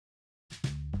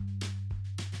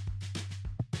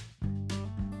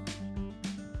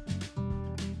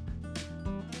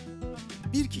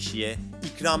Bir kişiye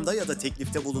ikramda ya da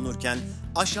teklifte bulunurken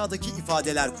aşağıdaki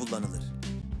ifadeler kullanılır.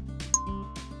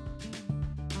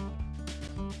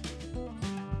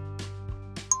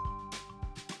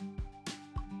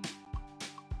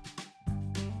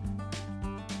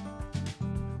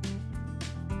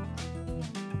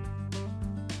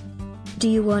 Do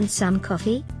you want some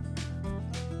coffee?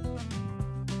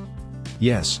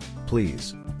 Yes,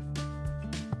 please.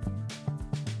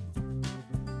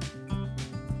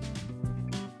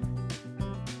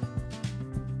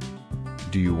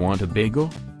 Do you want a bagel?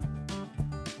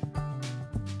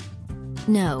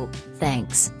 No,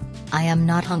 thanks. I am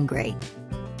not hungry.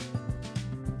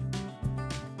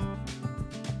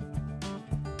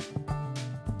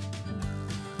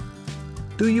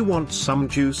 Do you want some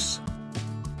juice?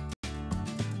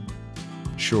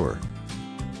 Sure.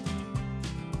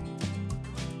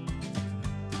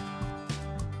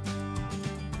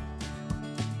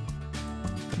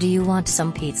 Do you want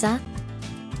some pizza?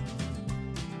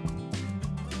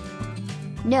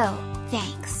 No,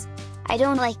 thanks. I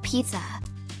don't like pizza.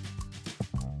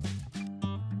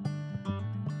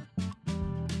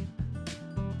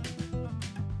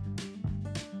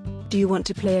 Do you want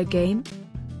to play a game?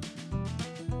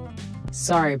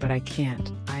 Sorry, but I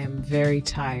can't. I am very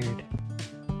tired.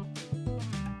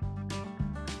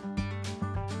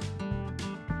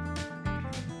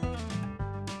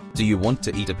 Do you want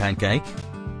to eat a pancake?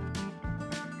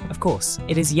 Of course,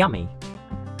 it is yummy.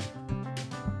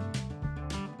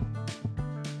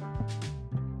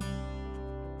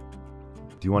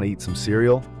 Do you want to eat some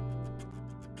cereal?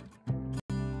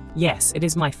 Yes, it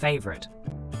is my favorite.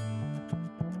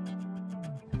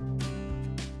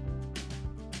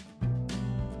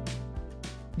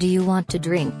 Do you want to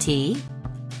drink tea?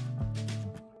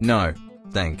 No,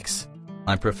 thanks.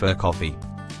 I prefer coffee.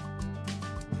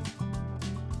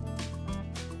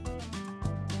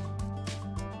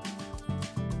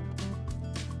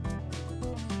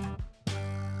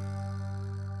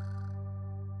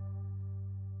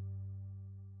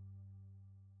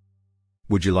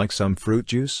 Would you like some fruit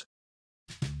juice?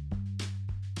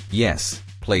 Yes,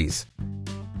 please.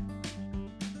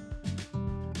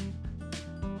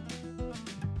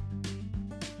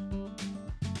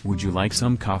 Would you like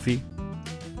some coffee?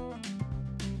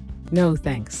 No,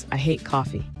 thanks. I hate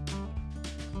coffee.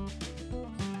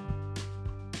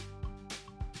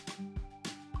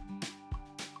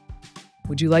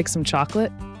 Would you like some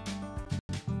chocolate?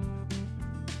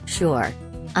 Sure.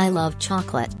 I love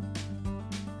chocolate.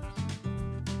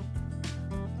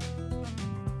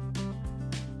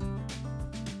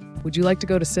 Would you like to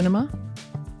go to cinema?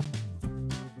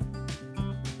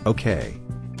 Okay.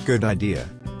 Good idea.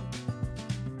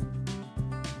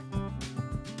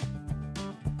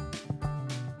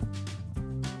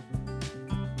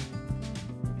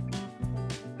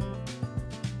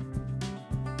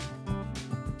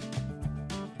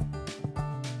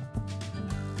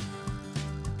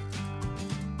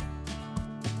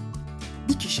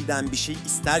 Bir kişiden bir şey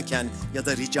isterken ya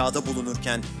da ricada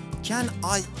bulunurken can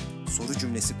I soru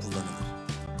cümlesi kullanılır.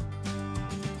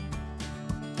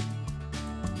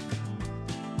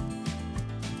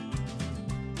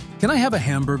 Can I have a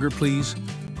hamburger, please?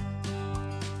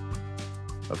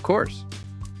 Of course.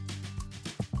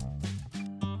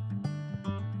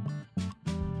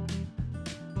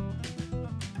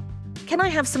 Can I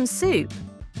have some soup?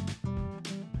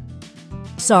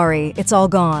 Sorry, it's all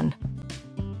gone.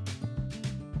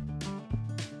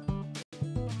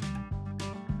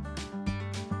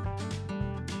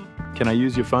 Can I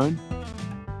use your phone?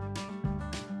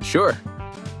 Sure.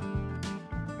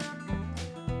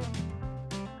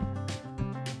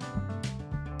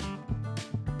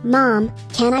 Mom,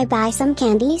 can I buy some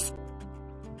candies?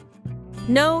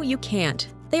 No, you can't.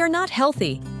 They are not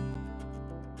healthy.